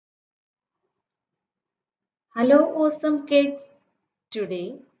Hello, awesome kids!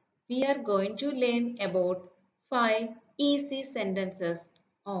 Today we are going to learn about 5 easy sentences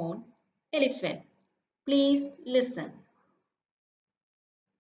on elephant. Please listen.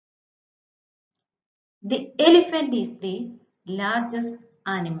 The elephant is the largest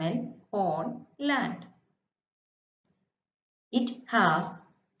animal on land. It has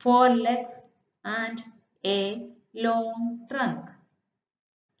 4 legs and a long trunk.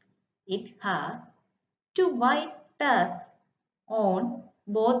 It has 2 white tusks on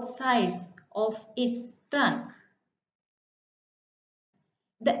both sides of its trunk.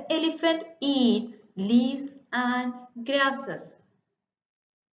 The elephant eats leaves and grasses.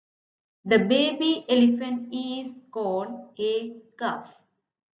 The baby elephant is called a calf.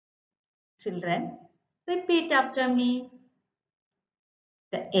 Children, repeat after me.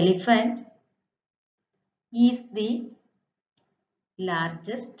 The elephant is the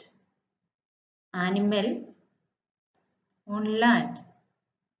largest animal on land.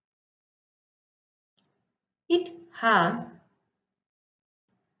 It has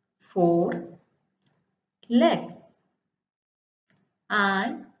 4 legs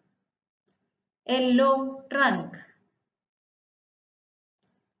and a long trunk.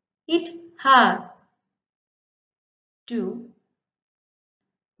 It has 2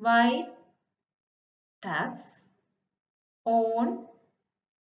 white tusks on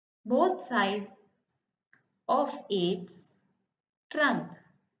both sides of its trunk.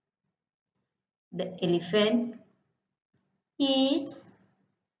 The elephant eats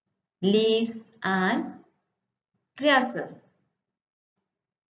leaves and grasses.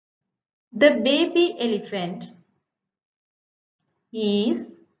 The baby elephant is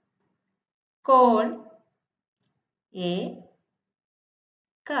called a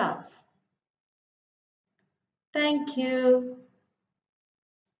calf. Thank you.